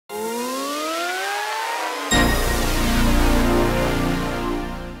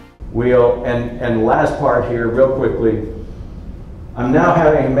wheel. And last part here, real quickly, I'm now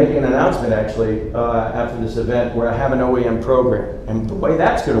making an announcement actually after this event where I have an OEM program. And the way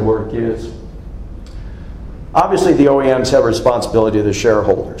that's going to work is, obviously the OEMs have a responsibility to the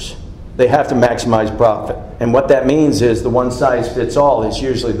shareholders. They have to maximize profit. And what that means is the one size fits all is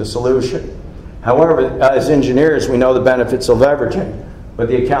usually the solution. However, as engineers, we know the benefits of leveraging, but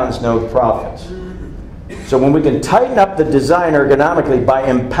the accountants know the profits. So when we can tighten up the design ergonomically by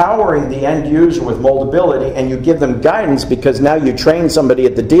empowering the end user with moldability, and you give them guidance because now you train somebody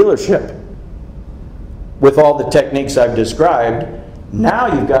at the dealership with all the techniques I've described, now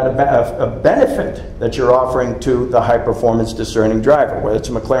you've got a benefit that you're offering to the high-performance discerning driver, whether it's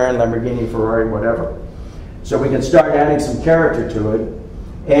a McLaren, Lamborghini, Ferrari, whatever. So we can start adding some character to it.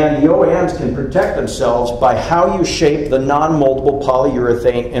 And the OEMs can protect themselves by how you shape the non-moldable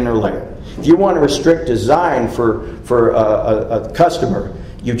polyurethane inner layer. If you want to restrict design for a customer,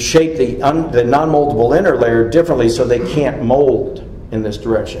 you'd shape the non-moldable inner layer differently so they can't mold in this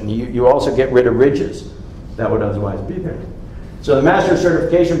direction. You also get rid of ridges that would otherwise be there. So the Master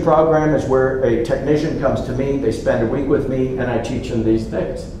Certification Program is where a technician comes to me, they spend a week with me, and I teach them these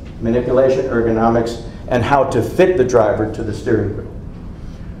things: manipulation, ergonomics, and how to fit the driver to the steering wheel.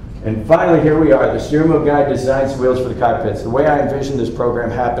 And finally, here we are. The steering wheel guide designs wheels for the cockpits. The way I envision this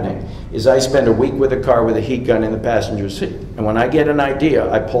program happening is I spend a week with a car with a heat gun in the passenger seat. And when I get an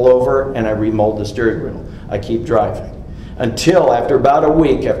idea, I pull over and I remold the steering wheel. I keep driving. Until after about a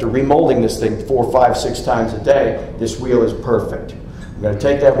week, after remolding this thing 4, 5, 6 times a day, this wheel is perfect. I'm going to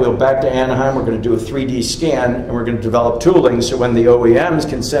take that wheel back to Anaheim. We're going to do a 3D scan, and we're going to develop tooling so when the OEMs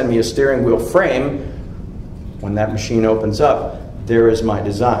can send me a steering wheel frame, when that machine opens up, there is my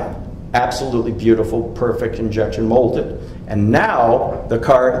design. Absolutely beautiful, perfect, injection molded. And now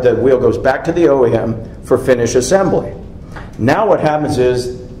the wheel goes back to the OEM for finish assembly. Now what happens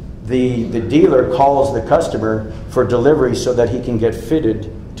is the dealer calls the customer for delivery so that he can get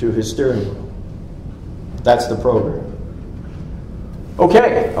fitted to his steering wheel. That's the program.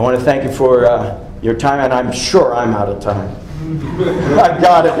 Okay, I want to thank you for your time, and I'm sure I'm out of time. I've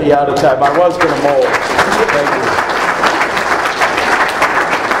got to be out of time. I was going to mold. Thank you.